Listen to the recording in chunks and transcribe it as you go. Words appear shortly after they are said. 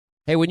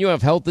Hey, when you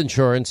have health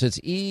insurance, it's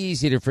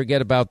easy to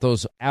forget about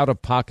those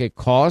out-of-pocket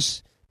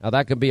costs. Now,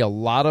 that can be a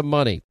lot of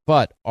money,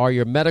 but are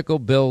your medical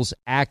bills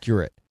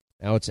accurate?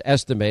 Now, it's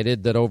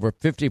estimated that over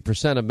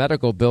 50% of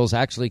medical bills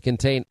actually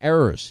contain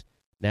errors.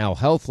 Now,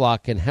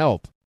 HealthLock can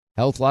help.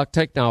 HealthLock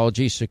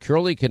technology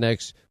securely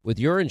connects with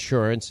your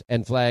insurance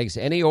and flags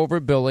any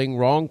overbilling,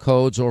 wrong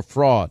codes, or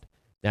fraud.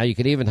 Now, you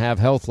can even have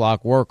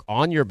HealthLock work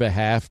on your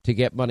behalf to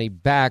get money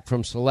back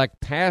from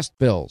select past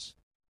bills.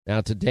 Now,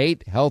 to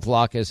date,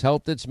 HealthLock has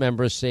helped its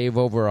members save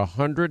over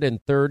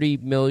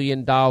 $130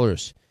 million.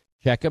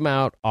 Check them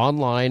out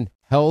online,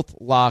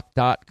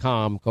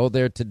 healthlock.com. Go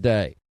there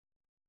today.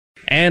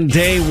 And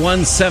day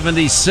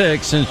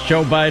 176, since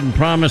Joe Biden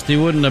promised he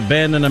wouldn't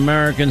abandon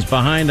Americans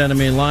behind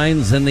enemy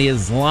lines in the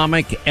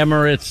Islamic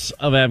Emirates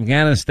of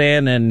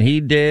Afghanistan, and he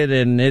did,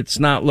 and it's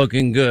not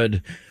looking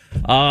good.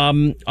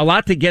 A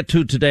lot to get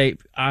to today.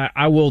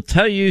 I will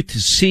tell you, to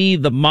see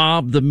the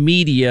mob, the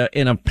media,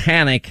 in a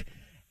panic,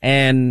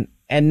 and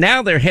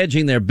now they're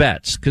hedging their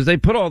bets because they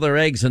put all their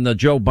eggs in the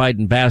Joe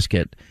Biden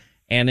basket,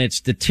 and it's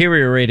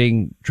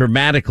deteriorating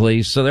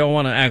dramatically. So they don't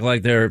want to act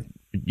like they're,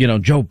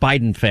 Joe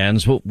Biden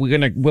fans.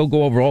 We'll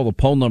go over all the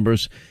poll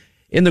numbers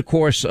in the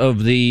course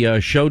of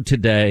the show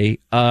today.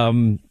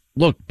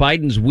 Look,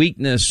 Biden's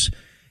weakness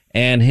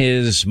and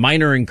his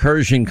minor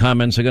incursion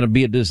comments are going to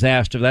be a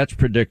disaster. That's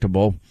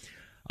predictable.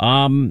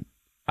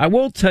 I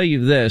will tell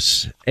you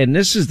this, and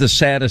this is the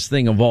saddest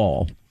thing of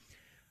all.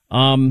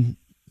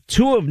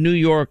 Two of New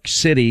York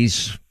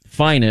City's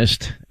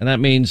finest, and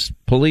that means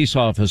police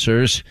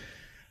officers,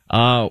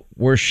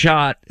 were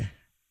shot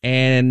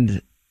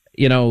and,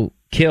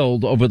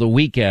 killed over the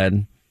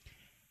weekend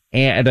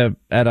at a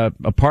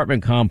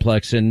apartment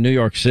complex in New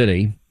York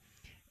City.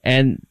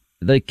 And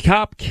the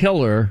cop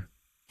killer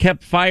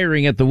kept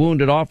firing at the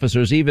wounded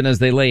officers even as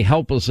they lay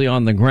helplessly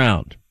on the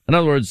ground. In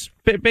other words,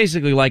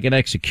 basically like an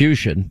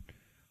execution,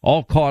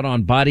 all caught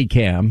on body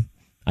cam.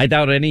 I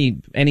doubt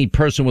any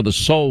person with a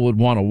soul would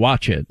want to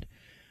watch it.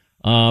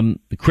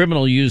 The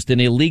criminal used an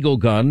illegal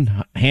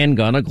gun,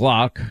 handgun, a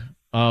Glock,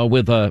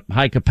 with a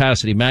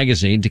high-capacity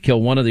magazine to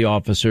kill one of the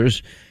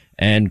officers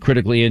and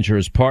critically injure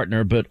his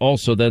partner, but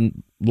also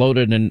then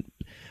loaded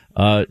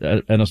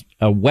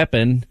a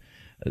weapon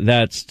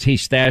that he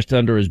stashed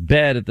under his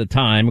bed at the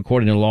time,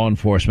 according to law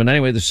enforcement.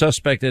 Anyway, the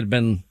suspect had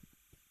been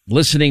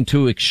listening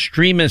to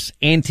extremist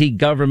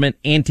anti-government,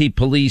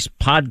 anti-police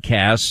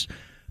podcasts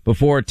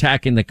before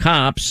attacking the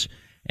cops,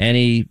 and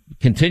he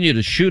continued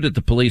to shoot at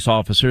the police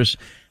officers.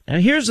 Now,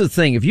 here's the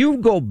thing. If you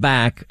go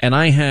back, and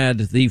I had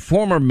the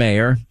former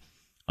mayor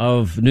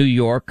of New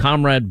York,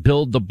 Comrade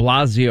Bill de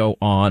Blasio,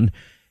 on,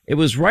 it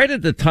was right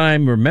at the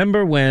time,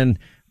 remember when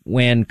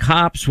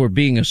cops were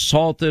being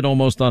assaulted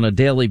almost on a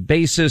daily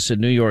basis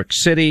in New York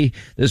City.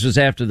 This was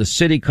after the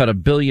city cut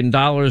 $1 billion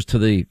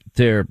to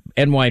their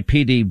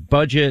NYPD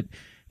budget.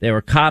 There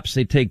were cops,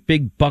 they take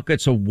big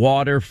buckets of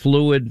water,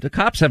 fluid. The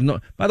cops have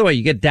by the way,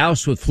 you get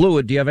doused with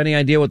fluid. Do you have any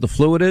idea what the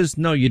fluid is?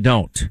 No, you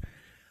don't.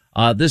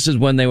 This is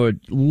when they were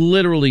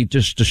literally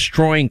just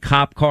destroying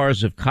cop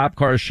cars. If cop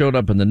cars showed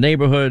up in the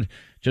neighborhood,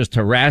 just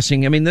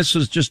harassing. I mean, this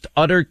was just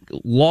utter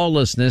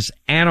lawlessness,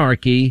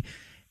 anarchy,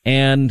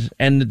 and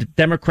the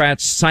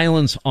Democrats'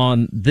 silence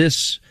on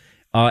this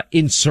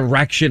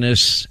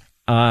insurrectionist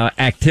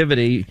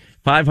activity.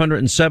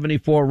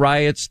 574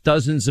 riots,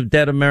 dozens of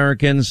dead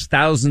Americans,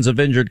 thousands of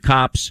injured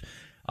cops,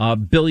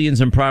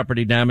 billions in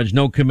property damage.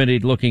 No committee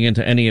looking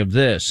into any of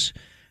this.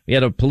 We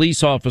had a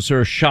police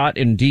officer shot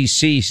in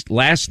D.C.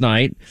 last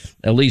night.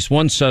 At least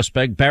one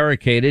suspect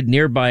barricaded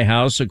nearby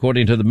house,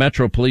 according to the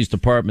Metro Police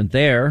Department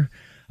there.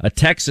 A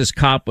Texas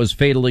cop was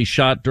fatally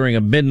shot during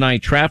a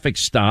midnight traffic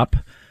stop.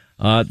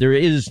 There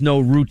is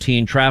no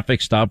routine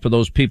traffic stop for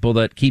those people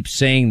that keep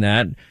saying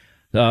that.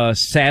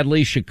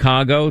 Sadly,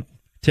 Chicago,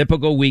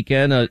 typical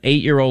weekend, an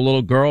 8-year-old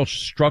little girl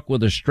struck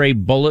with a stray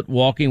bullet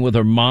walking with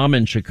her mom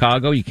in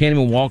Chicago. You can't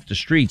even walk the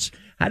streets.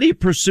 How do you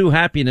pursue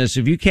happiness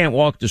if you can't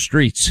walk the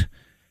streets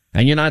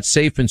and you're not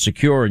safe and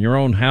secure in your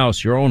own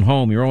house, your own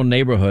home, your own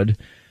neighborhood?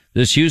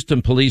 This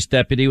Houston police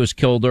deputy was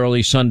killed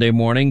early Sunday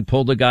morning,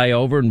 pulled a guy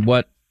over in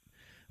what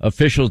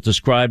officials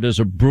described as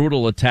a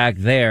brutal attack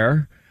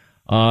there.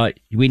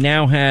 We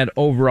now had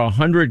over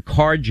 100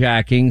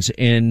 carjackings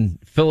in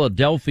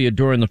Philadelphia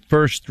during the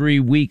first 3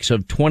 weeks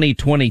of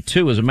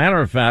 2022. As a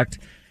matter of fact,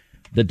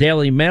 the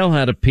Daily Mail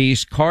had a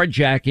piece.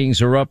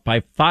 Carjackings are up by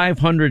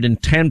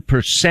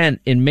 510%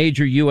 in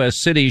major U.S.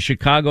 cities,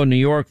 Chicago, New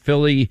York,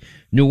 Philly,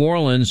 New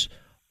Orleans,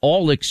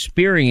 all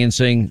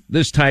experiencing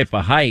this type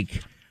of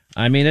hike.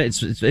 I mean,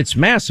 it's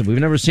massive. We've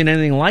never seen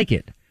anything like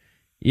it.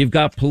 You've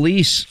got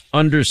police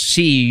under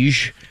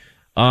siege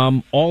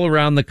all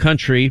around the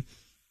country.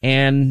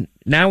 And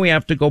now we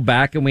have to go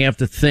back and we have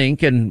to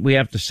think and we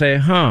have to say,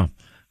 how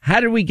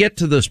did we get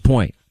to this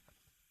point?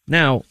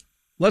 Now,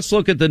 let's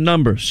look at the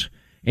numbers.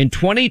 In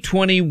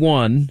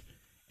 2021,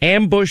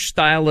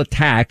 ambush-style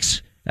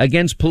attacks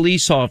against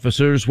police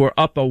officers were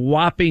up a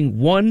whopping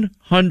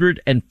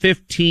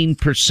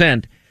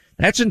 115%.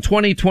 That's in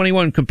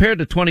 2021 compared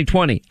to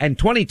 2020. And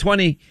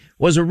 2020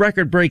 was a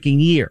record-breaking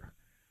year.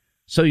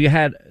 So you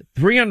had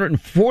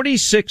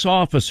 346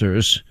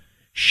 officers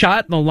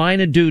shot in the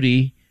line of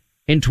duty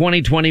in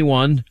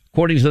 2021,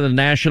 according to the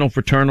National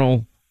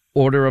Fraternal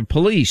Order of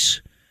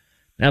Police.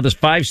 Now, there's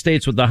 5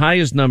 states with the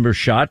highest number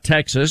shot: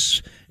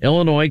 Texas,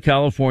 Illinois,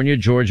 California,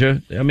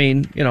 Georgia. I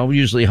mean,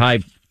 usually high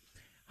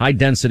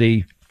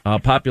density,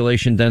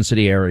 population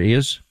density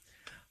areas.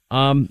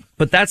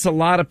 But that's a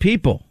lot of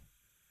people.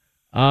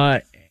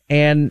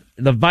 And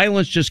the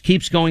violence just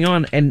keeps going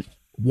on. And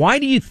why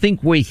do you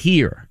think we're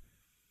here?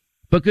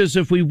 Because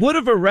if we would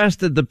have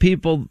arrested the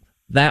people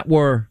that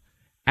were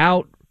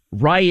out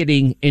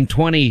rioting in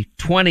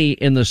 2020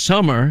 in the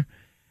summer,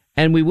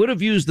 and we would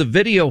have used the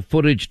video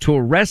footage to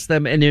arrest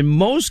them, and in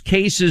most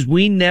cases,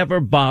 we never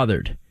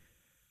bothered.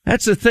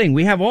 That's the thing.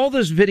 We have all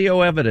this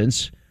video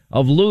evidence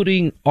of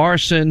looting,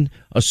 arson,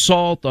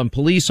 assault on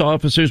police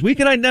officers. We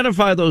can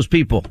identify those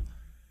people. Do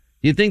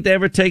you think they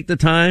ever take the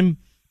time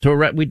to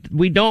arrest?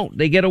 We don't.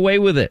 They get away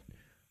with it.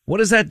 What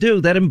does that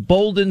do? That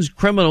emboldens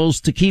criminals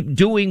to keep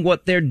doing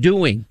what they're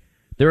doing.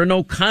 There are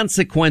no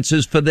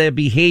consequences for their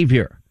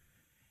behavior.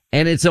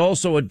 And it's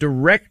also a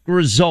direct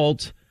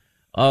result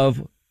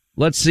of,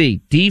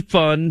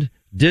 defund,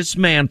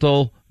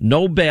 dismantle,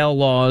 no bail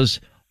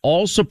laws,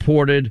 all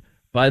supported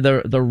by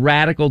the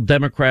radical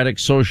Democratic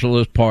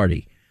Socialist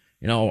Party.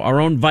 Our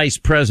own vice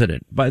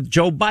president, but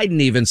Joe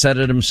Biden even said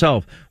it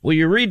himself. Will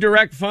you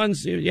redirect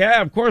funds?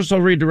 Yeah, of course I'll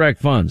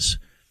redirect funds.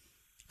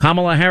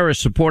 Kamala Harris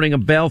supporting a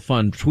bail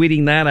fund,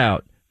 tweeting that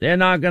out. They're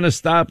not going to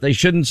stop. They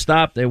shouldn't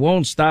stop. They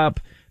won't stop.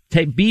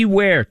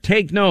 Beware.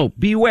 Take note.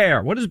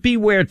 Beware. What does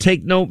beware,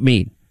 take note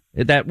mean?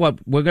 Is that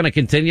what we're going to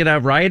continue to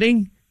have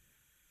rioting?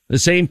 The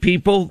same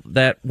people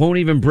that won't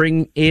even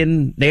bring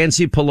in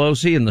Nancy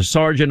Pelosi and the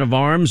Sergeant of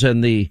Arms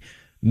and the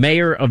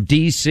mayor of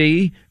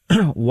D.C.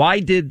 Why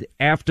did,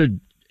 after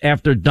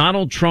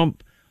Donald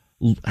Trump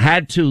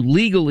had to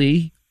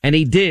legally, and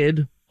he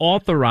did,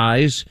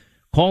 authorize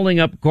calling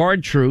up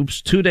guard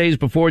troops 2 days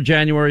before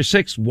January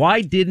 6th, why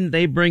didn't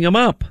they bring him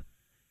up?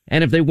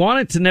 And if they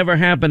want it to never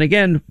happen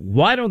again,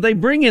 why don't they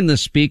bring in the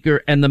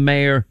speaker and the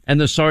mayor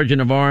and the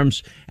sergeant of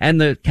arms and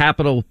the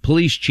Capitol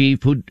Police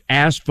chief who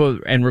asked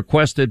for and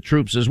requested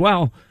troops as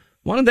well?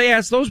 Why don't they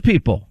ask those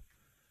people?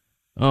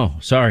 Oh,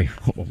 sorry.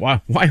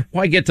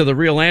 Why get to the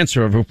real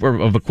answer of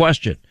a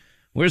question?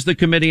 Where's the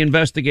committee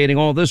investigating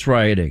all this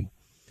rioting?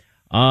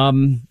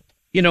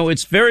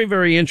 It's very,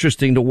 very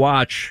interesting to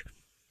watch.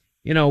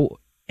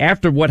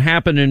 After what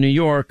happened in New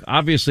York,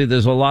 obviously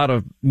there's a lot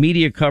of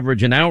media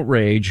coverage and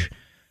outrage.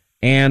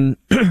 And,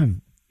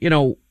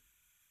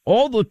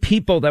 all the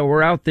people that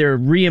were out there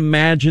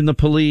reimagine the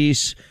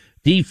police,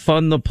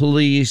 defund the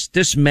police,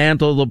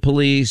 dismantle the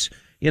police,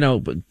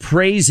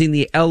 praising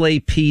the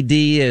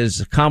LAPD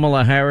as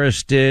Kamala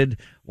Harris did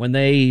when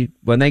they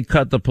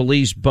cut the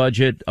police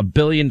budget, $1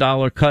 billion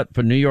cut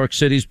for New York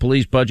City's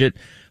police budget.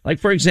 Like,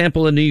 for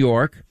example, in New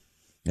York,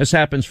 this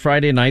happens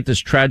Friday night, this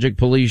tragic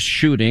police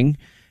shooting.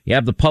 You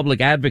have the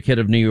public advocate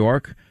of New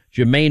York,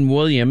 Jermaine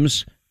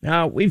Williams.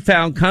 Now, we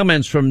found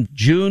comments from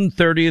June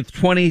 30th,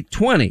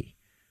 2020.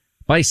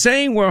 By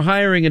saying we're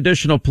hiring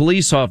additional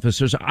police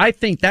officers, I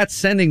think that's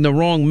sending the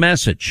wrong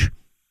message.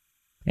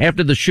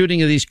 After the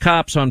shooting of these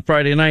cops on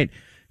Friday night,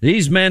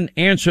 these men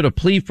answered a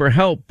plea for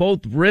help.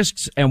 Both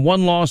risks and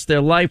one lost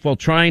their life while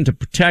trying to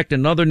protect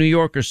another New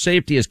Yorker's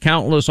safety, as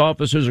countless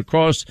officers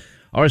across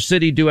our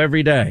city do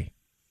every day.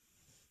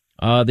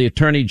 The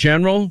Attorney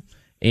General,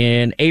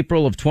 in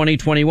April of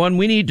 2021,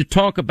 we need to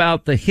talk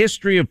about the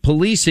history of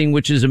policing,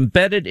 which is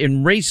embedded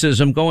in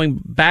racism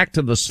going back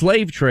to the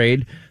slave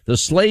trade, the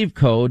slave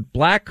code,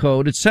 black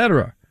code,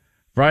 etc.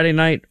 Friday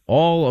night,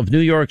 all of New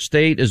York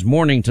State is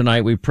mourning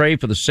tonight. We pray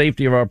for the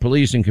safety of our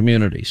police and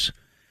communities.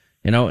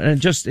 And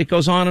it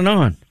goes on and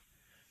on.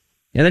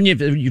 And then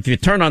if you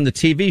turn on the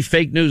TV,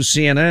 fake news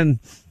CNN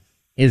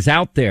is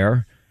out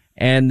there,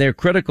 and they're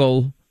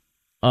critical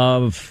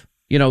of,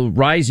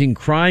 rising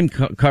crime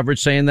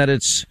coverage, saying that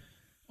it's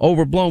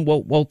overblown.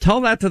 Well,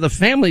 tell that to the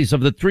families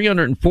of the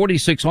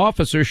 346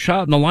 officers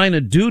shot in the line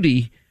of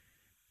duty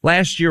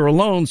last year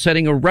alone,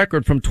 setting a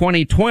record from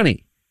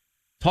 2020.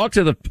 Talk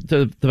to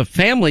the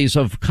families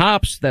of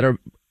cops that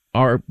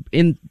are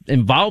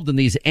involved in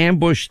these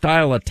ambush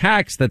style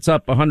attacks. That's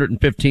up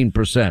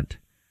 115%. I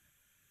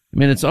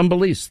mean, it's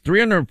unbelievable.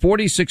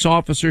 346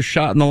 officers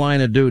shot in the line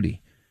of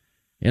duty.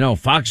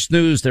 Fox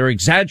News, their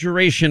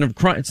exaggeration of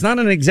crime. It's not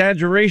an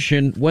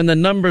exaggeration when the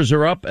numbers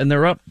are up, and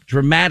they're up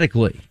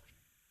dramatically.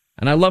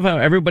 And I love how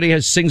everybody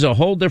sings a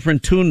whole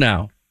different tune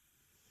now.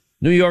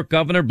 New York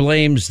governor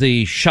blames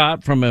the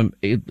shot from an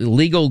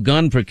illegal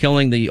gun for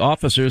killing the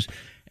officers.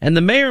 And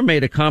the mayor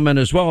made a comment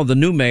as well, the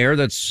new mayor,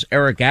 that's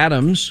Eric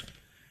Adams.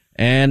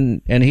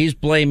 And he's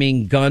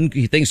blaming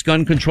he thinks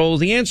gun control is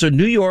the answer.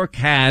 New York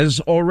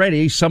has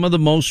already some of the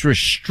most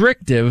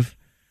restrictive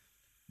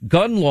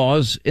gun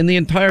laws in the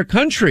entire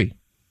country.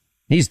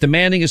 He's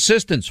demanding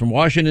assistance from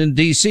Washington,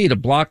 D.C. to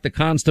block the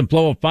constant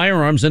flow of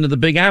firearms into the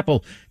Big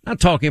Apple. Not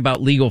talking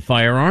about legal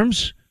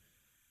firearms.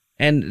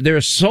 And there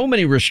are so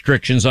many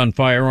restrictions on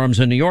firearms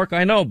in New York.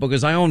 I know,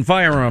 because I own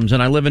firearms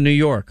and I live in New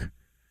York.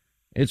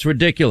 It's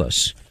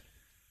ridiculous.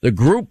 The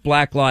group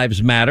Black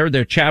Lives Matter,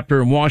 their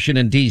chapter in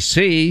Washington,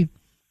 D.C.,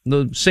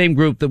 the same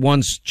group that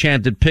once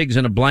chanted pigs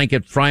in a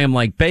blanket, fry them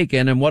like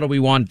bacon, and what do we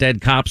want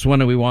dead cops, when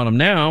do we want them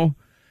now?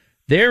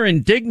 They're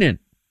indignant.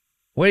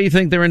 Why do you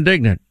think they're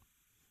indignant?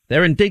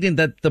 They're indignant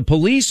that the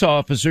police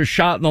officers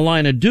shot in the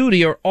line of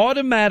duty are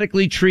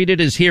automatically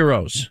treated as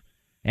heroes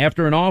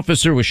after an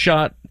officer was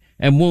shot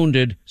and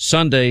wounded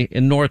Sunday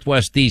in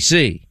Northwest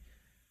D.C.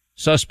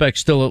 Suspect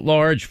still at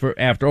large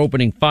after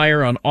opening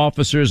fire on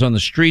officers on the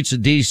streets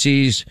of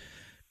D.C.'s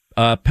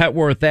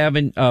Petworth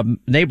Avenue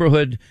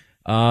neighborhood,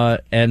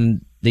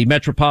 and the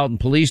Metropolitan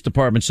Police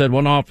Department said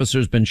one officer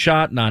has been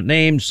shot, not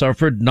named,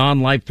 suffered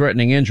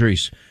non-life-threatening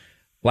injuries.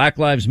 Black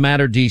Lives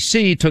Matter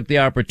D.C. took the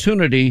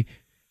opportunity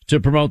to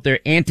promote their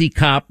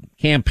anti-cop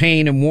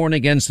campaign and warn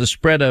against the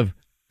spread of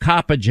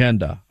cop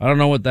agenda. I don't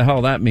know what the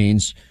hell that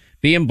means.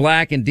 Being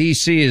black in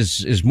D.C.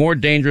 is more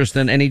dangerous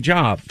than any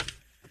job.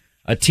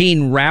 A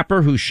teen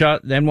rapper who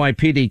shot the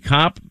NYPD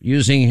cop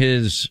using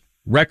his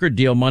record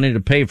deal money to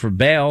pay for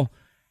bail.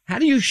 How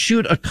do you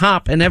shoot a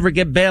cop and never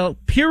get bail,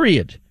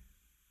 period?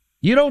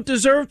 You don't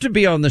deserve to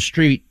be on the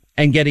street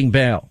and getting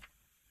bail.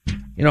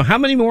 You know, how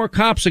many more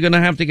cops are going to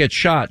have to get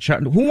shot?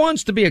 Who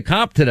wants to be a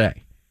cop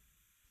today?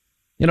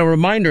 You know,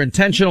 reminder,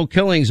 intentional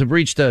killings have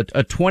reached a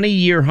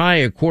 20-year high,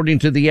 according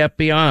to the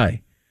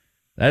FBI.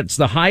 That's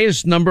the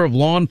highest number of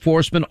law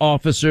enforcement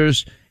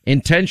officers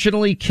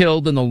intentionally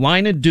killed in the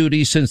line of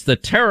duty since the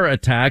terror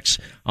attacks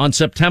on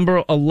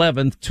September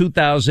 11th,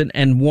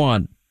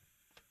 2001.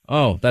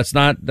 Oh, that's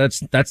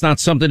not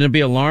something to be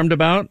alarmed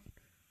about.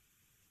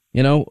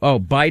 You know,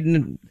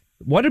 Biden,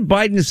 what did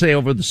Biden say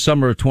over the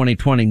summer of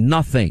 2020?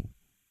 Nothing.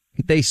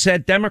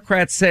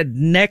 Democrats said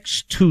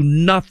next to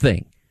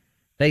nothing.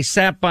 They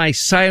sat by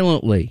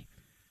silently.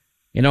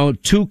 You know,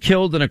 2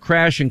 killed in a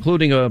crash,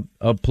 including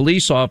a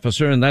police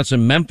officer, and that's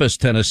in Memphis,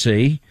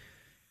 Tennessee.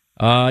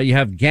 You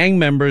have gang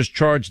members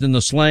charged in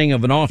the slaying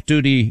of an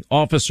off-duty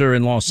officer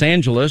in Los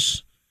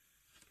Angeles,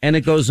 and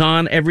it goes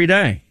on every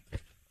day.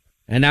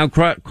 And now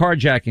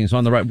carjackings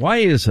on the right. Why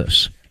is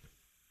this?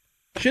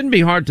 Shouldn't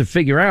be hard to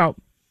figure out,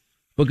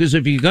 because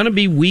if you're going to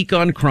be weak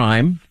on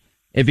crime,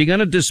 if you're going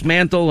to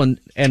dismantle and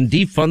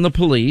defund the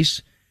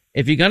police,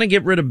 if you're going to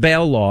get rid of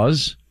bail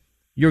laws,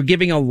 you're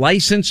giving a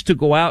license to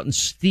go out and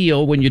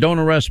steal when you don't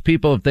arrest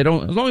people as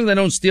long as they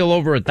don't steal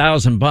over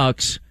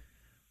 $1,000.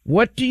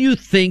 What do you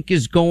think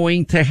is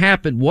going to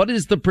happen? What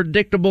is the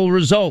predictable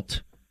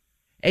result?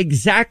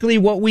 Exactly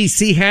what we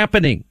see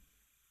happening.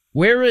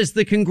 Where is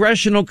the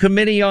congressional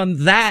committee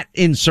on that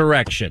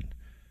insurrection?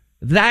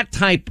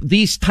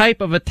 These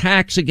type of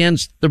attacks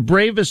against the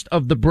bravest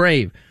of the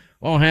brave.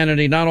 Oh,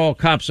 Hannity, not all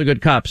cops are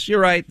good cops. You're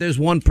right. There's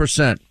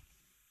 1%.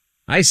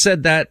 I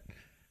said that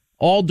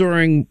all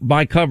during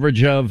my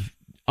coverage of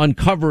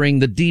uncovering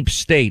the deep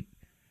state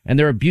and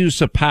their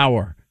abuse of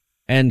power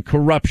and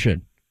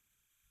corruption.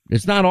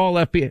 It's not all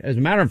FBI. As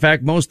a matter of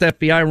fact, most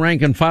FBI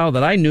rank and file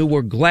that I knew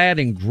were glad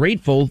and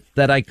grateful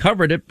that I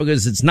covered it,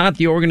 because it's not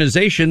the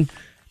organization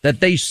that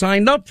they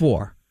signed up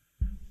for.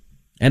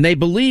 And they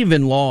believe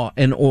in law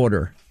and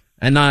order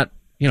and not,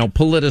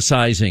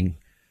 politicizing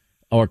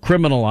or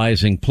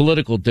criminalizing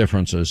political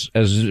differences,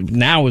 as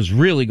now is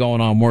really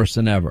going on worse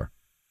than ever.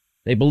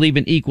 They believe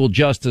in equal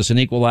justice and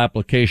equal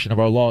application of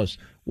our laws.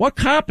 What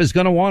cop is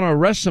going to want to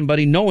arrest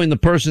somebody knowing the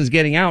person's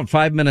getting out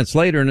 5 minutes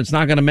later and it's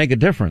not going to make a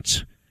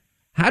difference?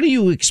 How do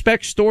you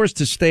expect stores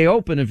to stay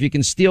open if you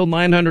can steal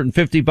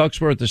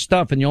 $950 worth of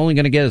stuff and you're only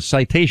going to get a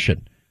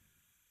citation?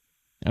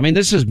 I mean,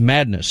 this is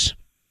madness.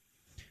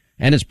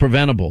 And it's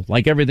preventable,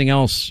 like everything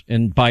else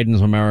in Biden's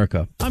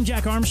America. I'm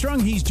Jack Armstrong.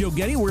 He's Joe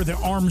Getty. We're the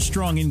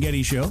Armstrong and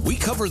Getty Show. We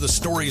cover the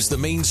stories the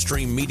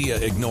mainstream media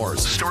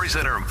ignores. Stories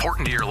that are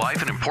important to your life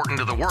and important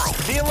to the world.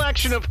 The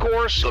election, of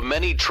course. The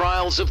many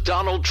trials of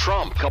Donald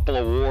Trump. Couple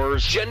of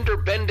wars.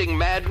 Gender-bending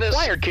madness.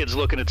 Why are kids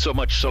looking at so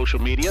much social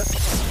media?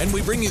 And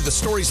we bring you the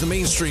stories the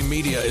mainstream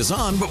media is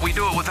on, but we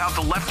do it without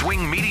the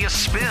left-wing media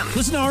spin.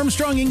 Listen to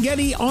Armstrong and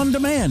Getty on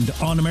demand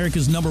on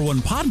America's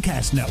 #1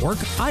 podcast network,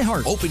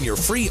 iHeart. Open your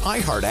free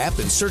iHeart app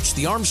and search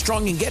The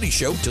Armstrong and Getty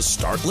Show to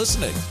start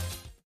listening.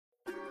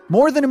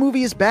 More Than a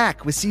Movie is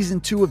back with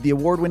Season 2 of the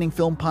award-winning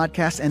film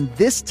podcast, and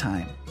this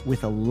time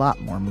with a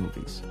lot more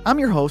movies. I'm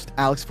your host,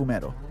 Alex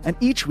Fumero, and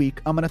each week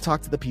I'm going to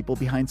talk to the people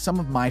behind some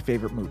of my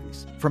favorite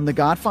movies. From The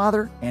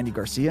Godfather, Andy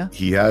Garcia.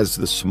 He has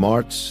the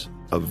smarts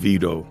of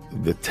Vito,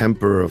 the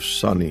temper of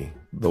Sonny,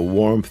 the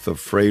warmth of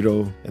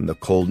Fredo, and the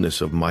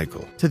coldness of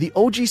Michael. To the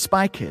OG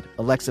Spy Kid,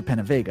 Alexa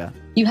Penavega.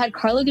 You had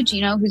Carla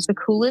Gugino, who's the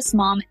coolest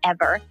mom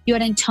ever. You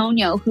had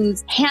Antonio,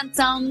 who's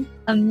handsome,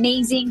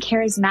 amazing,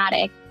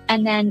 charismatic.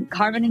 And then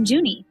Carmen and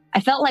Junie.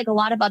 I felt like a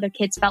lot of other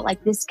kids felt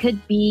like this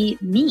could be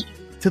me.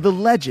 To the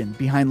legend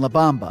behind La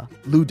Bamba,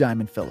 Lou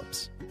Diamond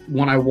Phillips.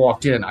 When I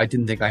walked in, I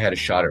didn't think I had a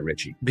shot at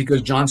Richie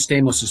because John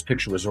Stamos'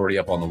 picture was already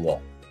up on the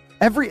wall.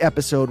 Every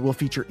episode will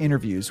feature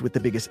interviews with the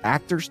biggest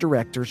actors,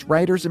 directors,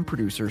 writers, and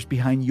producers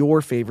behind your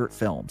favorite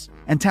films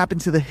and tap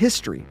into the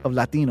history of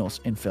Latinos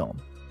in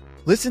film.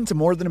 Listen to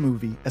More Than a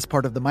Movie as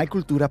part of the My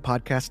Cultura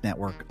podcast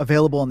network,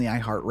 available on the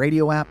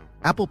iHeartRadio app,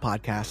 Apple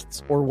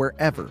Podcasts, or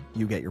wherever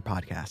you get your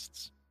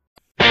podcasts.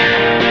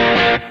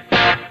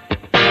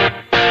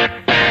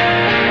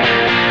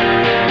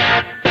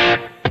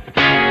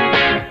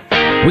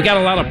 We got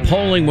a lot of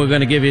polling we're going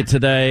to give you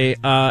today.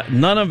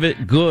 None of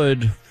it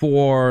good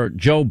for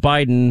Joe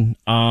Biden.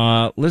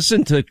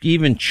 Listen to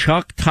even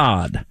Chuck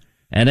Todd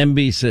at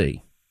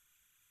NBC.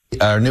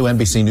 Our new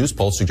NBC News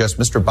poll suggests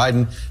Mr.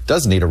 Biden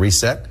does need a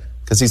reset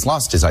because he's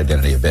lost his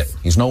identity a bit.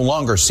 He's no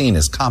longer seen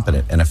as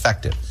competent and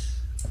effective.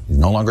 He's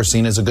no longer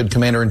seen as a good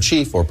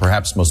commander-in-chief, or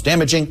perhaps most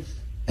damaging,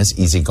 as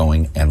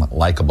easygoing and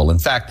likable. In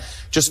fact,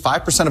 just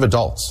 5% of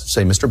adults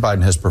say Mr.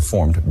 Biden has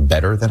performed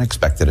better than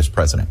expected as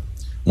president.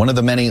 One of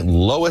the many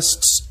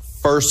lowests,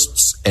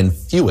 firsts, and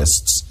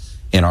fewests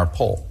in our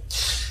poll.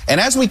 And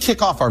as we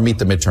kick off our Meet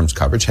the Midterms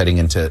coverage heading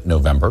into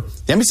November,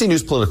 the NBC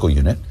News political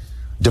unit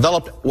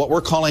developed what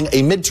we're calling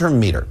a midterm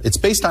meter. It's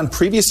based on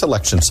previous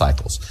election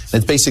cycles.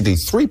 And it's basically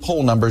 3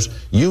 poll numbers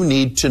you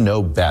need to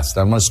know best.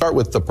 I'm going to start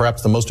with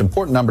perhaps the most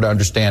important number to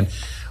understand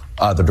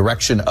the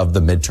direction of the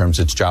midterms.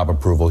 It's job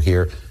approval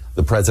here.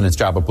 The president's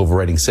job approval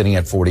rating sitting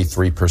at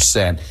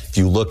 43%. If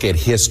you look at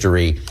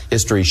history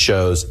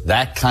shows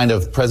that kind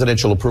of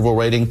presidential approval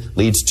rating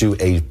leads to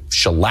a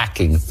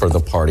shellacking for the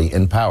party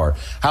in power.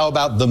 How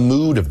about the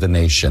mood of the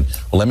nation?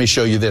 Well, let me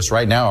show you this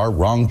right now. Our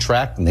wrong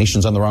track, the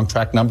nation's on the wrong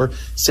track number,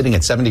 sitting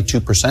at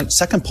 72%.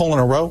 Second poll in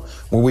a row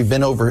where we've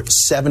been over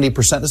 70%.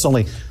 This is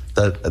only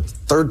the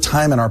third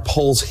time in our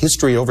polls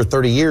history over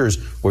 30 years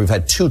where we've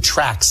had 2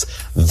 tracks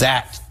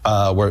that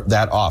were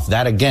that off.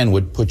 That again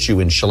would put you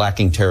in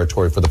shellacking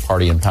territory for the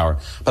party in power.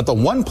 But the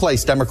one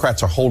place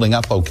Democrats are holding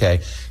up okay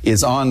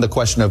is on the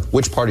question of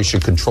which party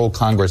should control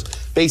Congress.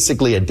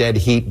 Basically a dead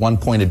heat,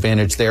 1-point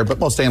advantage there. But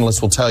most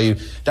analysts will tell you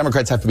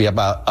Democrats have to be up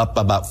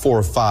about 4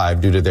 or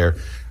 5 due to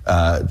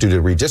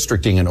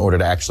redistricting in order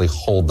to actually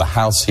hold the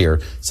House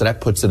here. So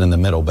that puts it in the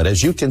middle. But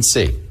as you can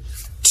see,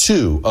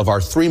 2 of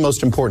our 3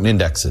 most important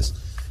indexes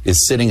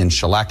is sitting in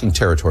shellacking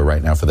territory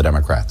right now for the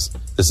Democrats.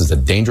 This is a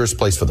dangerous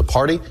place for the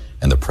party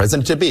and the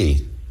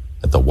president-to-be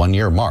at the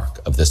 1-year mark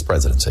of this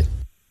presidency.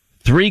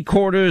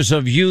 3/4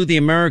 of you, the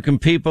American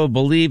people,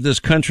 believe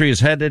this country is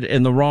headed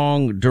in the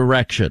wrong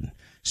direction.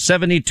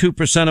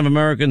 72% of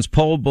Americans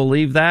polled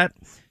believe that.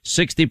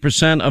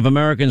 60% of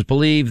Americans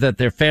believe that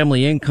their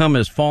family income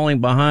is falling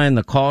behind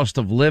the cost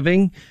of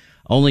living.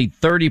 Only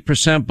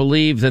 30%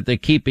 believe that they're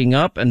keeping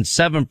up, and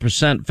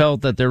 7%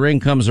 felt that their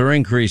incomes are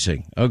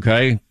increasing.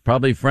 Okay,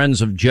 probably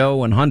friends of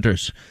Joe and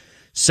Hunter's.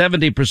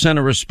 70%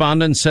 of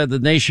respondents said the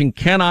nation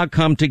cannot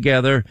come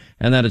together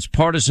and that its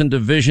partisan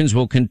divisions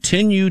will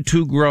continue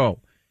to grow.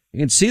 You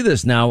can see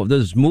this now,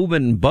 this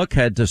movement in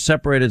Buckhead to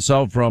separate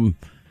itself from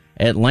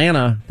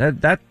Atlanta.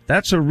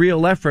 That's a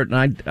real effort,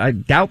 and I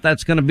doubt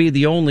that's going to be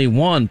the only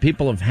one.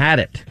 People have had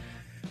it.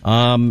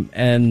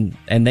 And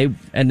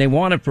they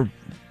want it for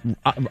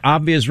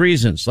obvious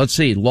reasons. Let's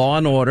see, law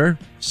and order,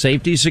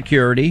 safety,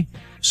 security,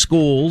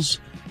 schools,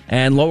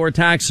 and lower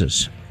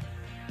taxes.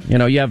 You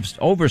know, you have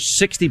over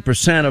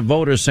 60% of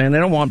voters saying they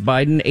don't want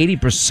Biden.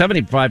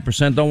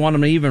 75% don't want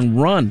him to even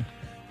run.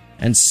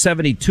 And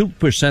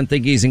 72%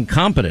 think he's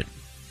incompetent.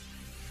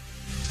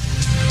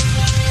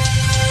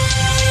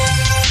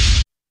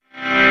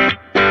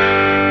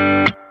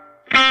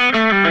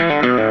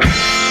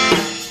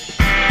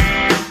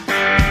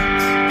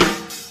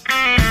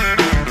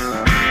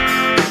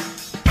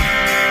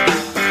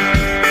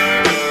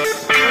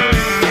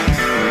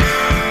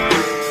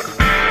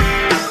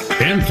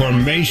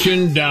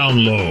 Information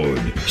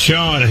download.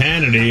 Sean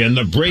Hannity and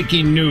the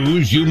breaking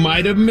news you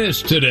might have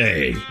missed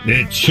today.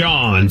 It's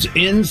Sean's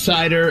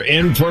Insider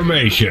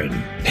Information.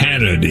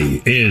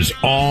 Hannity is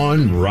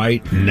on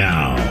right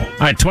now. All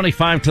right,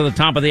 25 to the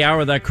top of the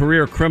hour. That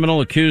career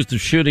criminal accused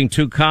of shooting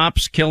 2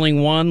 cops,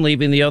 killing one,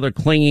 leaving the other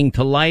clinging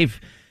to life,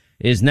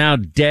 is now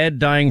dead,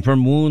 dying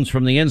from wounds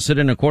from the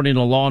incident, according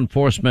to law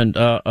enforcement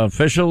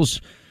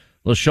officials.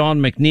 LaShawn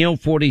McNeil,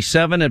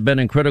 47, had been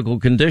in critical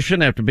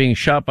condition after being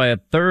shot by a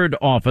 3rd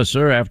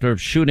officer after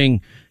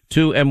shooting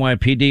 2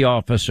 NYPD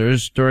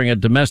officers during a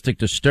domestic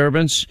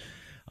disturbance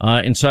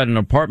inside an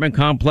apartment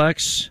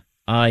complex.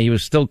 He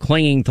was still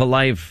clinging to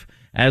life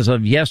as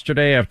of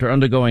yesterday after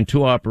undergoing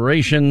 2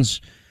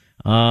 operations,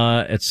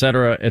 et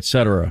cetera, et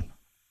cetera.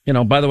 You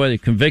know, by the way, the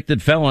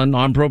convicted felon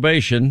on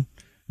probation,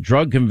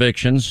 drug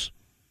convictions,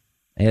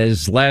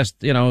 his last,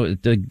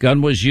 the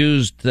gun was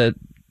used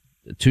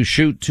to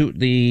shoot to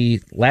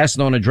the last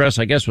known address,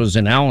 I guess, was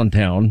in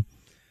Allentown.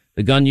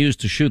 The gun used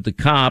to shoot the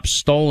cops,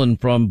 stolen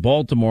from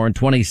Baltimore in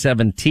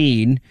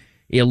 2017,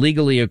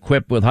 illegally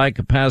equipped with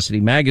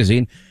high-capacity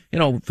magazine. You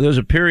know, there was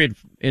a period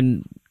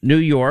in New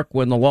York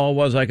when the law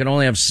was I could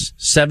only have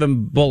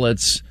 7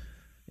 bullets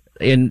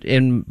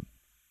in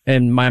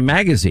my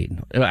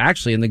magazine.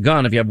 Actually, in the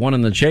gun, if you have 1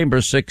 in the chamber,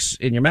 6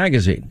 in your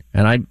magazine.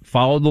 And I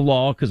followed the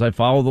law because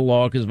if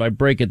I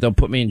break it, they'll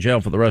put me in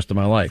jail for the rest of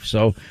my life.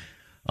 So,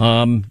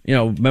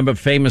 remember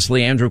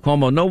famously Andrew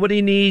Cuomo,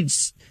 nobody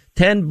needs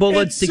 10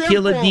 bullets to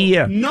kill a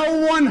deer.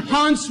 No one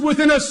hunts with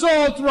an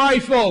assault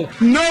rifle.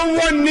 No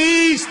one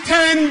needs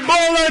 10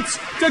 bullets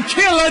to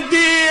kill a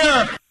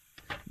deer.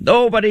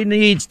 Nobody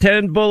needs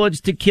 10 bullets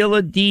to kill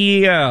a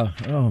deer.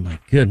 Oh, my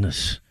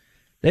goodness.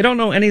 They don't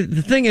know any.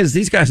 The thing is,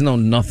 these guys know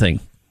nothing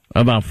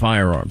about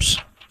firearms.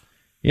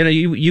 You know,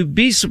 you'd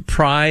be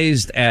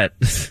surprised at,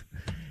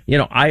 you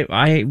know,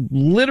 I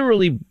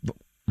literally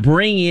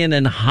bring in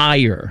and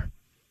hire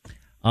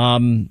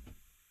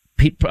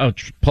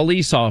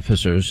police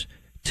officers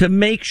to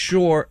make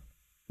sure,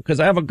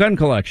 because I have a gun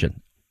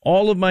collection,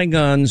 all of my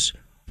guns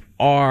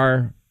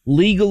are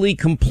legally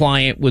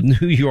compliant with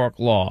New York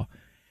law.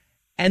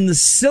 And the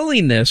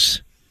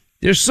silliness,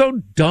 they're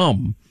so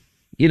dumb.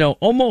 You know,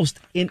 almost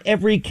in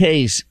every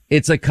case,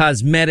 it's a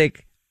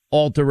cosmetic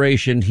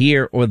alteration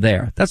here or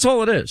there. That's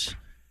all it is.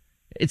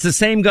 It's the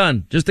same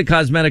gun, just a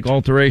cosmetic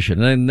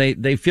alteration. And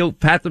they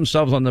pat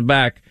themselves on the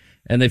back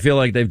and they feel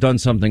like they've done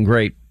something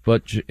great,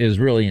 which is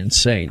really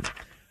insane.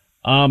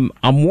 I'm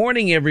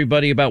warning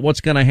everybody about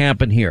what's going to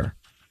happen here.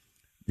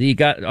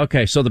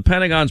 So the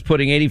Pentagon's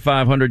putting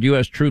 8,500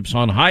 U.S. troops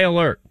on high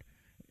alert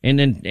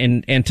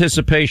in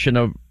anticipation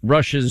of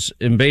Russia's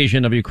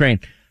invasion of Ukraine.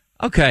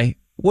 Okay.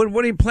 What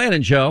are you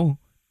planning, Joe?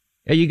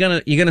 Are you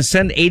gonna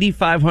send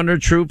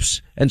 8,500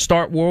 troops and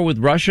start war with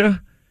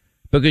Russia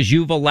because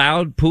you've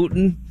allowed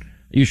Putin?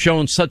 You've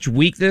shown such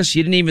weakness.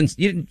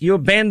 You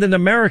abandoned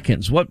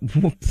Americans.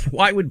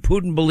 Why would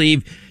Putin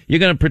believe you're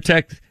going to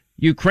protect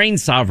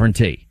Ukraine's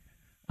sovereignty?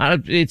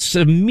 It's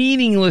a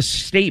meaningless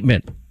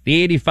statement.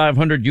 The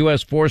 8,500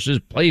 U.S. forces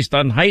placed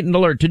on heightened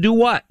alert to do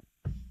what?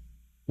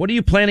 What are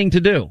you planning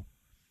to do?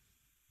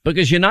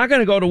 Because you're not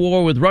going to go to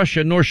war with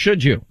Russia, nor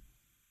should you.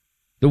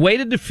 The way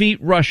to defeat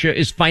Russia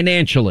is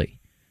financially.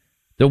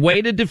 The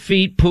way to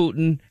defeat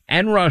Putin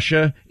and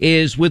Russia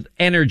is with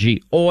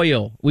energy,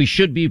 oil. We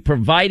should be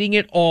providing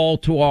it all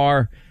to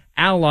our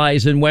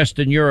allies in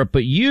Western Europe.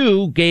 But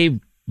you gave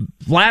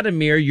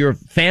Vladimir, your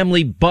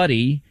family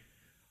buddy,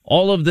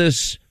 all of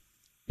this,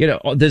 you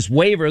know, this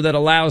waiver that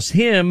allows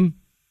him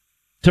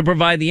to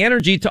provide the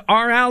energy to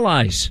our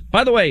allies.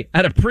 By the way,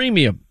 at a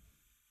premium.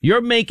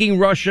 You're making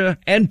Russia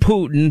and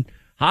Putin,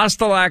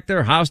 hostile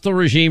actor, hostile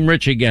regime,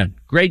 rich again.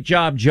 Great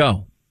job,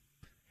 Joe.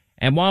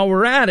 And while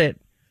we're at it,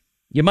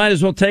 you might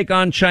as well take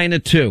on China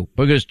too,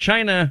 because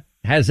China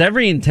has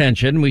every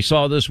intention. We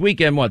saw this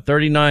weekend,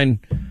 39,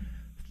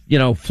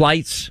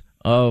 flights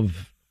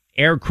of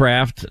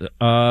aircraft,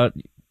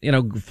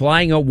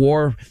 flying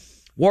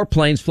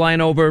warplanes flying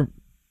over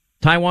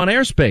Taiwan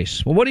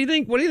airspace. Well, what do you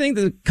think? What do you think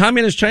the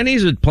communist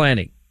Chinese are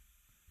planning?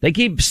 They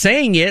keep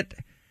saying it.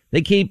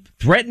 They keep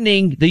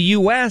threatening the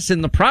U.S.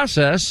 in the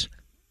process.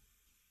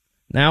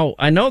 Now,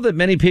 I know that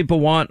many people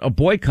want a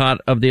boycott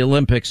of the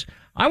Olympics.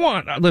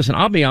 Listen,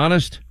 I'll be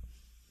honest.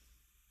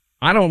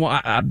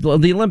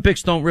 The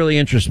Olympics don't really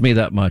interest me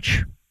that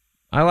much.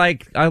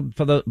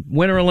 For the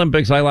Winter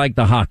Olympics, I like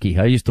the hockey.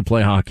 I used to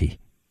play hockey.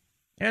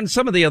 And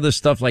some of the other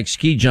stuff like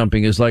ski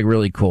jumping is like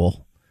really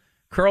cool.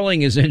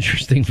 Curling is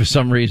interesting for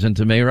some reason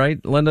to me,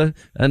 right, Linda?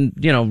 And,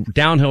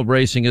 downhill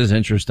racing is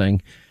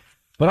interesting.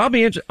 But I'll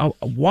be interested.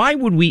 Why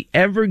would we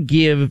ever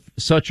give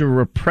such a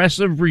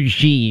repressive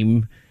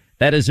regime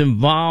that is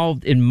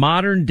involved in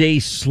modern day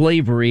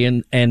slavery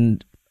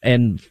and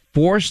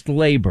forced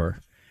labor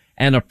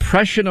and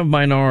oppression of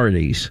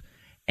minorities?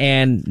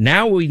 And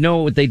now we know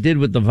what they did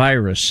with the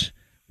virus.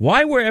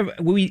 Why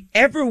we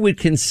ever would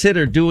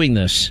consider doing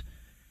this?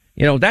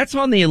 That's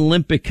on the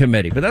Olympic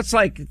Committee, but that's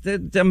like,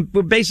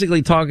 we're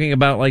basically talking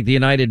about like the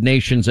United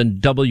Nations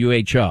and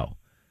WHO.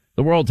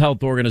 The World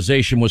Health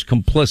Organization was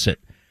complicit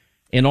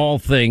in all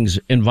things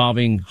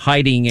involving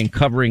hiding and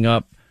covering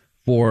up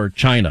for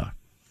China.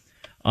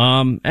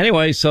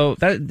 Anyway, so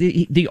that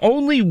the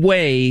only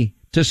way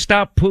to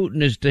stop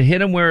Putin is to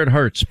hit him where it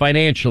hurts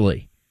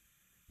financially.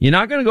 You're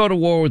not going to go to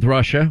war with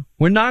Russia.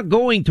 We're not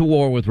going to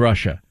war with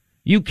Russia.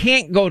 You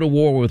can't go to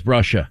war with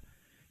Russia.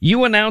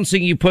 You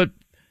announcing you put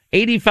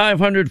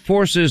 8,500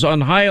 forces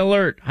on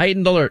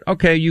heightened alert.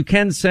 Okay, you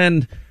can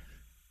send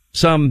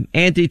some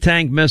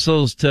anti-tank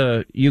missiles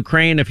to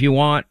Ukraine if you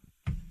want.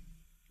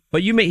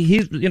 But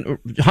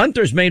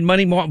Hunter's made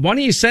money. Why don't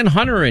you send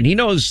Hunter in? He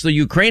knows the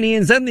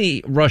Ukrainians and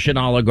the Russian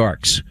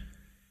oligarchs.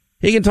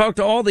 He can talk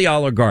to all the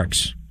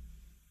oligarchs.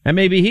 And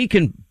maybe he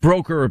can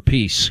broker a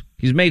peace.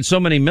 He's made so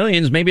many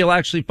millions, maybe he'll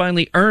actually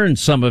finally earn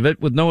some of it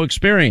with no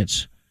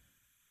experience.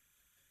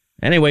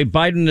 Anyway,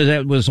 Biden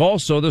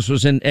this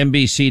was in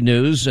NBC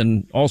News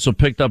and also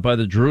picked up by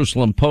the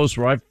Jerusalem Post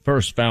where I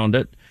first found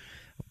it.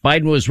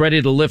 Biden was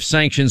ready to lift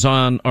sanctions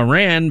on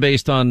Iran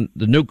based on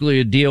the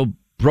nuclear deal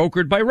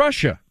brokered by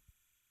Russia.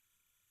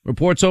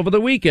 Reports over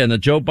the weekend that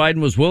Joe Biden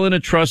was willing to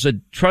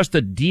trust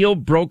a deal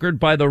brokered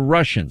by the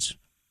Russians.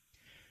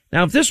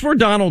 Now, if this were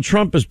Donald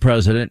Trump as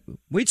president,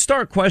 we'd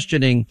start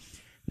questioning.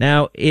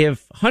 Now,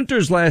 if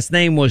Hunter's last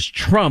name was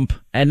Trump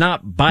and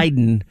not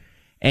Biden,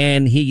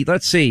 and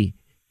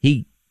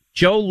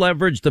Joe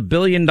leveraged $1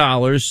 billion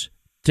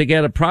to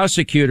get a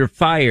prosecutor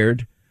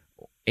fired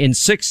in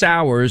 6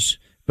 hours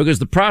because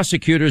the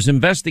prosecutor's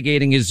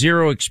investigating his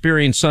zero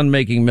experience son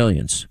making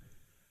millions.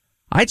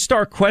 I'd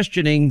start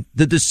questioning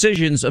the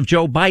decisions of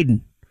Joe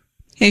Biden.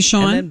 Hey,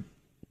 Sean.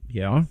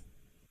 Yeah.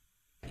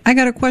 I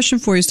got a question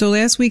for you. So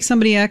last week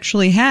somebody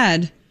actually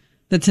had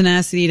the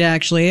tenacity to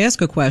actually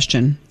ask a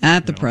question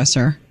at the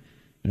presser,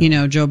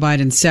 Joe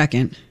Biden's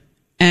second.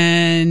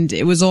 And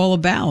it was all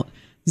about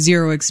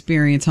zero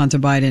experience Hunter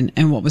Biden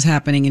and what was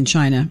happening in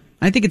China.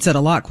 I think it said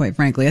a lot, quite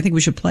frankly. I think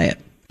we should play it.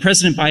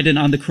 President Biden,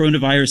 on the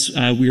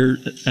coronavirus, we're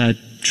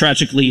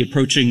tragically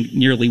approaching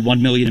nearly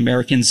 1 million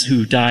Americans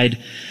who died.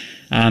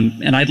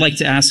 And I'd like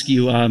to ask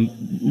you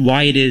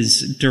why it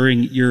is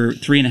during your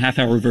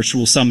 3.5-hour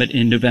virtual summit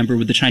in November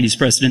with the Chinese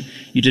president,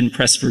 you didn't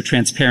press for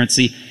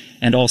transparency,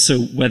 and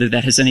also whether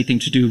that has anything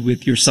to do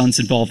with your son's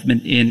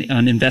involvement in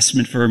an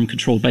investment firm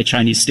controlled by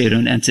Chinese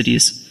state-owned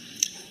entities.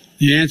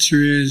 The answer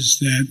is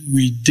that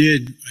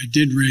I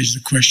did raise the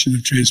question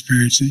of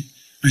transparency.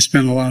 I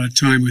spent a lot of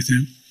time with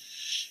him.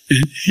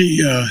 And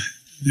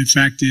the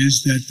fact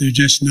is that they're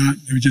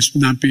just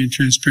not being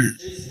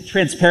transparent.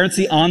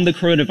 Transparency on the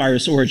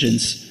coronavirus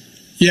origins.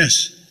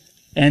 Yes.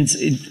 And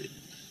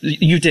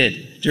you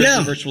did during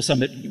the virtual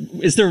summit.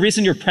 Is there a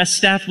reason your press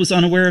staff was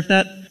unaware of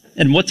that?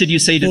 And what did you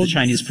say to the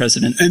Chinese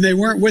president? And they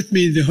weren't with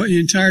me the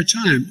entire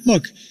time.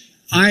 Look,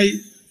 I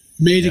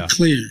made it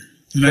clear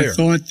that I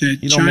thought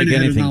that China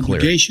had an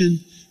obligation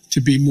to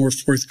be more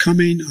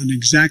forthcoming on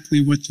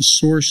exactly what the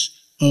source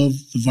of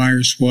the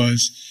virus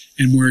was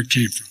and where it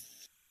came from.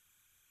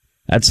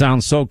 That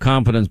sounds so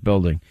confidence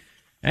building.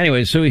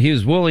 Anyway, so he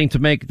was willing to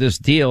make this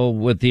deal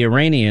with the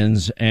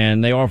Iranians,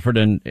 and they offered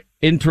an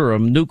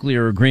interim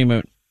nuclear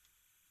agreement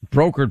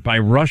brokered by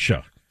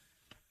Russia.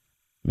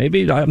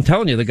 Maybe, I'm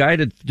telling you, the guy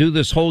to do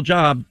this whole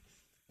job,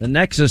 the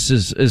nexus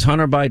is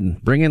Hunter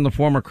Biden. Bring in the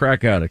former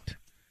crack addict.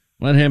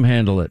 Let him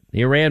handle it.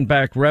 The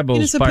Iran-backed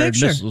rebels fired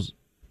missiles.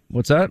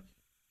 What's that?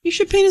 You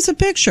should paint us a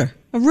picture.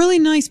 A really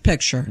nice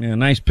picture. Yeah,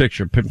 nice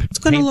picture. It's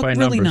going to look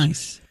really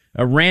nice.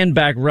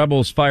 Iran-backed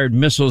rebels fired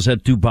missiles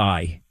at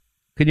Dubai.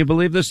 Can you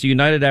believe this? The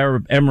United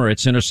Arab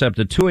Emirates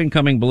intercepted 2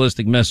 incoming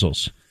ballistic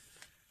missiles.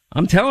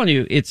 I'm telling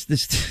you, this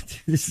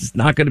is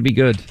not going to be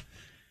good.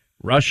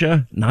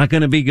 Russia, not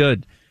going to be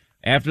good.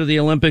 After the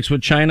Olympics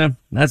with China,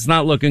 that's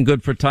not looking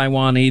good for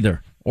Taiwan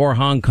either, or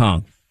Hong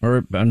Kong.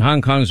 And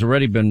Hong Kong's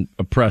already been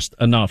oppressed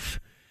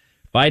enough.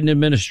 Biden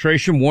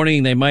administration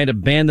warning they might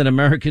abandon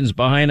Americans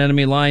behind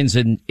enemy lines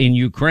in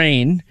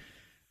Ukraine.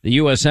 The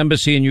U.S.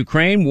 Embassy in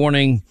Ukraine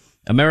warning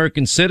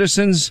American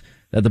citizens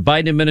that the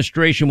Biden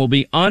administration will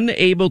be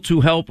unable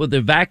to help with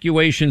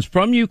evacuations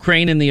from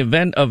Ukraine in the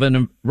event of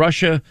a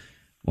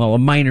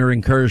minor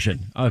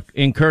incursion.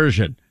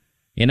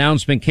 The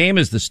announcement came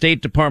as the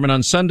State Department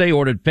on Sunday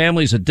ordered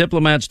families of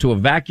diplomats to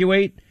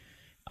evacuate.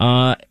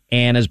 And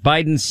as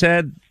Biden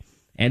said,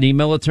 any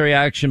military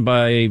action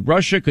by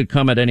Russia could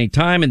come at any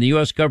time, and the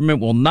U.S. government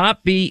will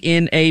not be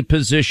in a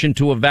position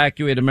to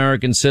evacuate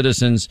American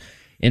citizens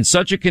in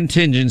such a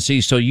contingency,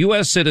 so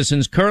U.S.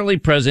 citizens currently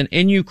present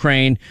in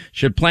Ukraine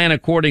should plan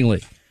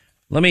accordingly.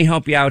 Let me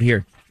help you out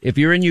here. If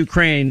you're in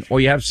Ukraine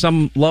or you have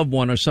some loved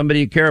one or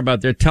somebody you care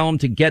about there, tell them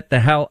to get the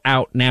hell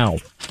out now.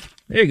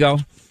 There you go.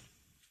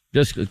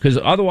 Just because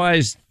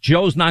otherwise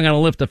Joe's not going to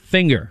lift a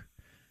finger.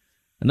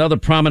 Another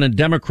prominent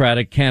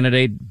Democratic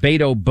candidate,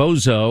 Beto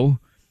Bozo,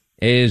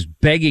 is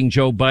begging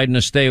Joe Biden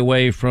to stay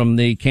away from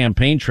the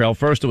campaign trail.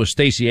 First, it was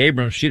Stacey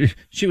Abrams.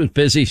 She was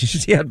busy.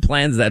 She had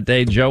plans that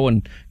day. Joe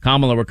and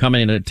Kamala were coming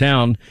into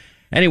town.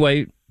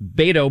 Anyway,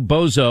 Beto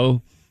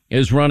Bozo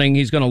is running.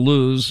 He's going to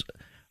lose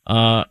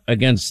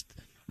against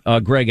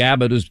Greg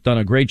Abbott, who's done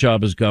a great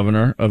job as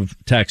governor of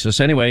Texas.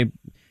 Anyway,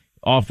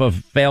 off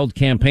of failed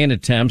campaign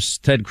attempts,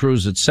 Ted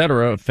Cruz,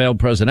 etc., failed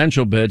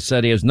presidential bid,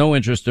 said he has no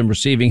interest in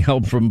receiving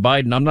help from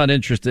Biden. I'm not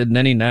interested in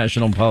any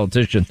national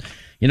politician.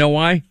 You know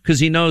why? Because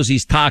he knows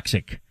he's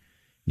toxic.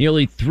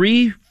 Nearly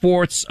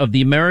 3/4 of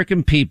the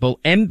American people,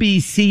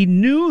 NBC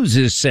News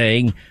is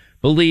saying,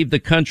 believe the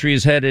country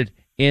is headed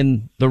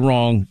in the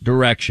wrong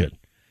direction.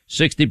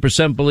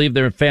 60% believe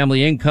their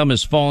family income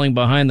is falling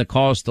behind the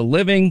cost of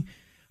living.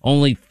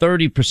 Only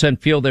 30%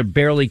 feel they're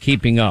barely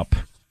keeping up.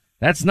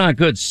 That's not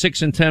good.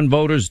 6 in 10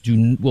 voters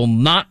will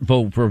not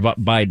vote for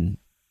Biden.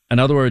 In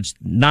other words,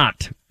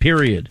 not,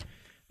 period.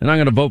 They're not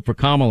going to vote for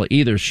Kamala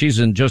either. She's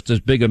in just as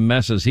big a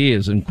mess as he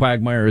is and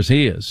quagmire as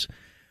he is.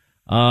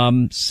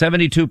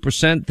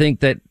 72% think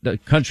that the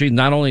country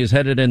not only is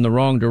headed in the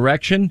wrong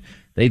direction,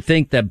 they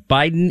think that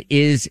Biden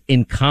is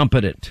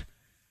incompetent.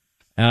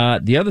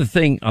 The other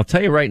thing, I'll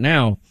tell you right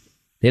now,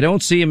 they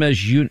don't see him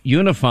as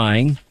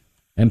unifying.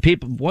 And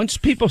once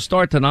people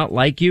start to not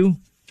like you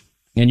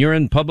and you're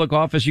in public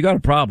office, you got a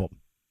problem.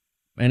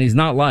 And he's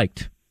not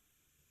liked.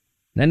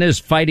 Then there's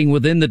fighting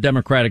within the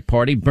Democratic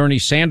Party. Bernie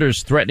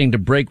Sanders threatening to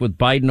break with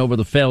Biden over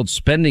the failed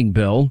spending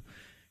bill.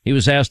 He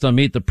was asked on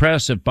Meet the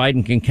Press if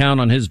Biden can count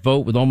on his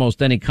vote with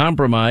almost any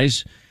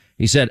compromise.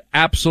 He said,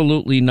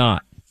 absolutely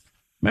not.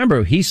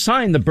 Remember, he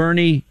signed the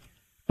Bernie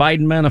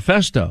Biden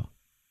manifesto.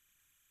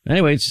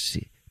 Anyways,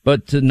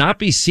 but to not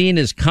be seen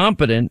as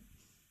competent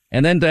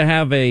and then to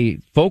have a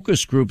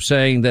focus group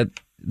saying that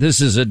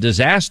this is a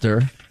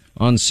disaster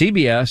on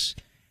CBS.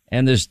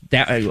 And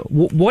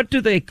what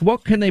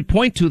can they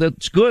point to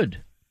that's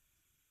good?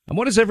 And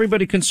what is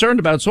everybody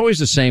concerned about? It's always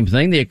the same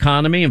thing. The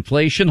economy,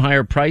 inflation,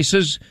 higher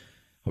prices,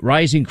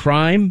 rising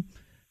crime,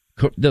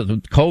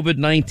 the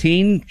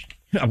COVID-19.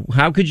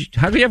 How could you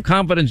have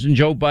confidence in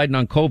Joe Biden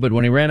on COVID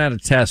when he ran out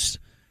of tests,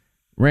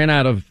 ran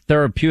out of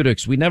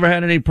therapeutics? We never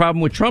had any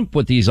problem with Trump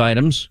with these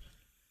items.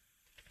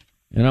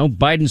 You know,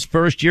 Biden's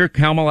first year,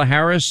 Kamala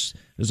Harris,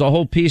 there's a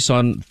whole piece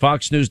on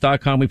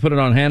FoxNews.com. We put it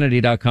on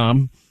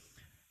Hannity.com,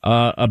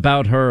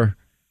 about her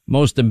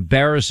most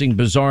embarrassing,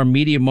 bizarre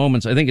media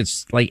moments. I think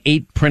it's like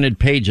 8 printed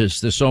pages.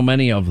 There's so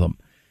many of them,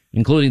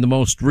 including the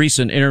most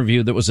recent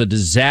interview that was a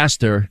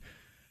disaster.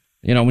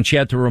 You know, when she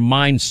had to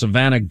remind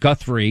Savannah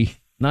Guthrie,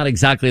 not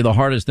exactly the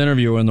hardest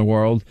interviewer in the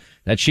world,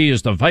 that she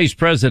is the vice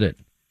president.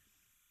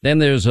 Then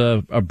there's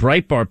a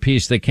Breitbart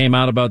piece that came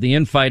out about the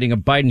infighting of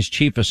Biden's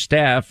chief of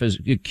staff is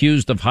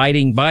accused of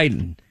hiding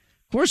Biden.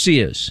 Of course he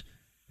is.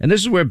 And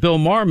this is where Bill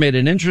Maher made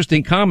an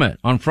interesting comment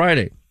on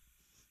Friday.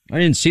 I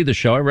didn't see the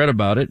show. I read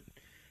about it.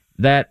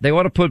 That they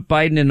ought to put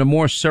Biden in a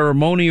more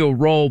ceremonial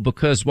role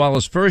because while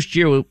his first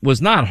year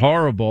was not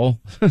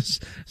horrible,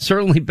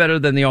 certainly better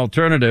than the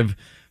alternative,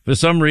 for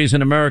some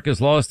reason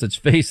America's lost its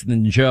faith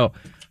in Joe.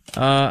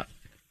 I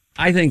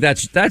think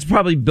that's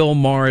probably Bill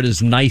Maher at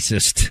his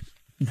nicest.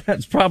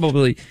 That's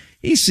probably,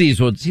 he sees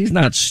he's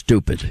not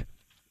stupid.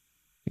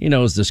 He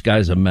knows this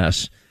guy's a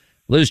mess.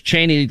 Liz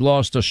Cheney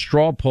lost a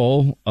straw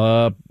poll,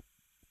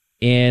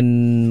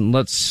 in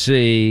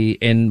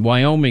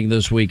Wyoming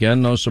this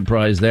weekend. No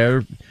surprise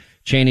there.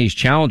 Cheney's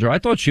challenger. I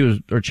thought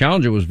her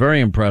challenger was very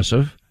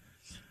impressive.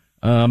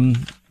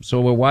 So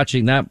we're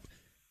watching that.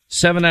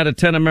 7 out of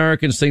 10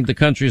 Americans think the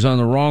country's on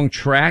the wrong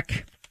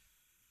track,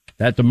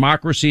 that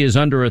democracy is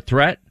under a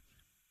threat.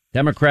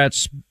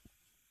 Democrats,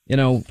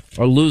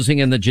 are losing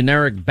in the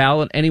generic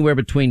ballot anywhere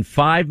between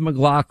 5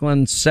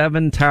 McLaughlin,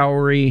 7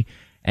 Towery,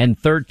 and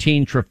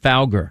 13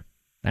 Trafalgar.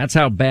 That's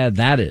how bad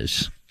that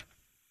is.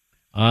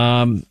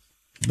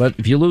 But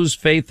if you lose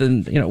faith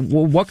in,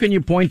 what can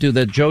you point to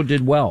that Joe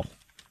did well?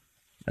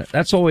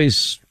 That's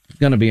always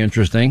going to be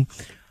interesting.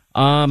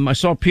 I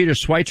saw Peter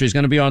Schweitzer. He's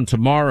going to be on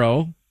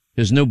tomorrow.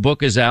 His new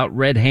book is out,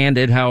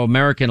 Red-Handed, How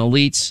American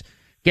Elites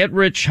Get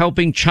Rich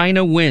Helping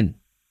China Win.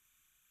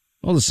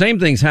 Well, the same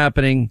thing's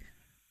happening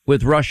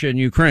with Russia and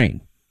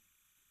Ukraine.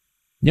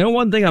 You know,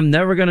 one thing I'm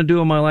never going to do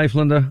in my life,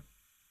 Linda?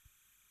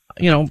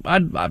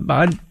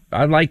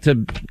 I'd like to,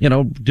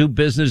 do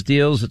business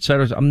deals, et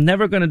cetera. I'm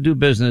never going to do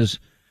business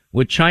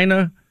with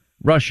China,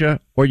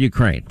 Russia, or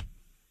Ukraine.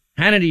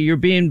 Hannity, you're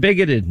being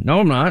bigoted. No,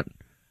 I'm not.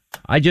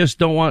 I just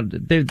don't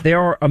want,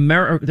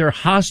 they're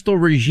hostile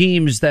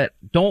regimes that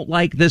don't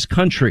like this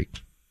country.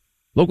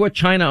 Look what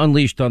China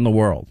unleashed on the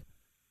world.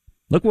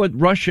 Look what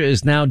Russia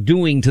is now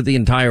doing to the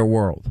entire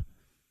world.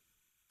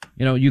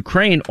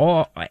 Ukraine,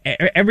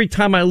 every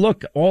time I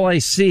look, all I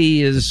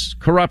see is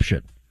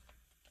corruption.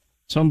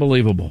 It's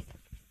unbelievable.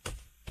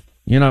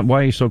 Why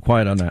are you so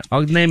quiet on that?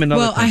 I'll name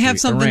another country. I have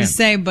something Iran. to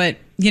say, but,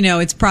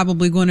 it's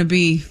probably going to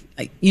be,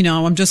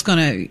 I'm just going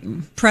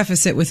to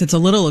preface it with it's a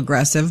little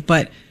aggressive,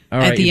 but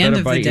at the end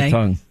of the day.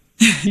 No,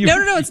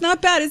 it's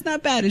not bad. It's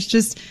not bad. It's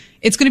just,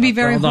 it's going to be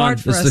very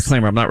hard for us. This is a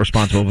disclaimer. I'm not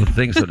responsible for the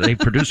things that a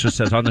producer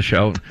says on the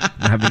show.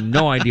 I have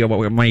no idea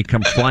what might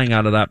come flying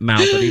out of that mouth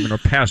that even a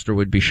pastor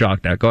would be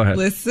shocked at. Go ahead.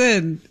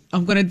 Listen,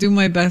 I'm going to do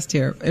my best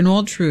here. In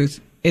all truth,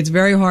 it's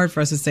very hard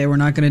for us to say we're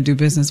not going to do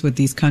business with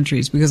these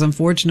countries because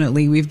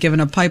unfortunately we've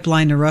given a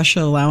pipeline to Russia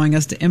allowing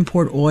us to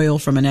import oil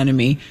from an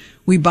enemy.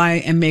 We buy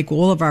and make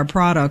all of our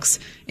products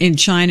in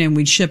China and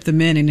we ship them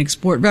in and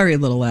export very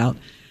little out.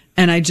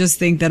 And I just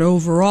think that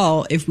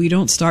overall, if we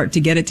don't start to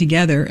get it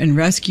together and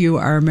rescue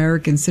our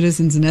American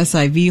citizens and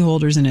SIV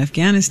holders in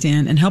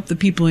Afghanistan and help the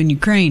people in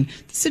Ukraine,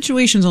 the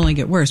situations only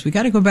get worse. We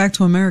got to go back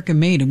to American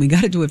made, and we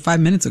got to do it 5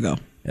 minutes ago.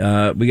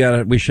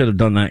 We should have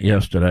done that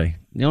yesterday.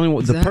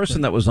 The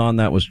person that was on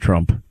that was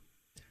Trump.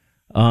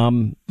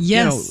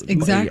 Yes,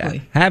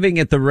 exactly. Having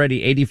at the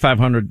ready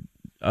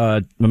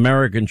 8,500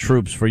 American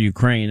troops for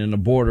Ukraine and the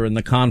border and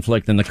the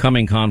conflict and the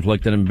coming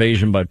conflict and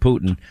invasion by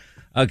Putin.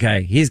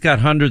 Okay, he's got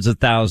hundreds of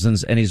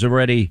thousands, and he's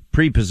already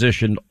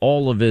pre-positioned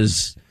all of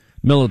his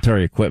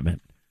military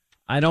equipment.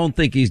 I don't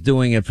think he's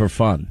doing it for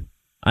fun.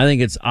 I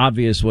think it's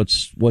obvious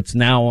what's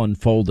now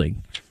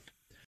unfolding.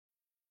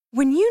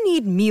 When you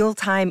need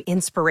mealtime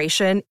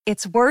inspiration,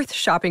 it's worth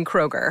shopping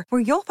Kroger, where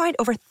you'll find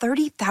over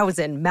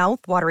 30,000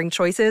 mouth-watering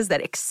choices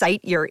that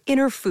excite your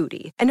inner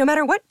foodie. And no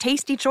matter what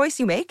tasty choice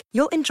you make,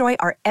 you'll enjoy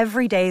our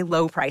everyday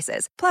low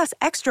prices, plus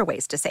extra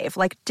ways to save,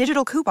 like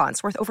digital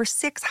coupons worth over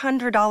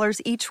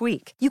 $600 each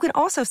week. You can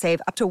also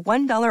save up to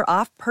 $1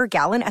 off per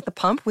gallon at the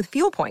pump with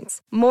fuel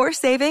points. More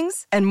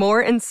savings and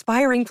more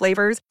inspiring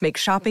flavors make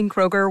shopping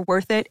Kroger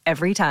worth it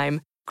every time.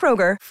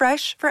 Kroger,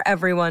 fresh for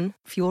everyone.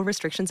 Fuel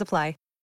restrictions apply.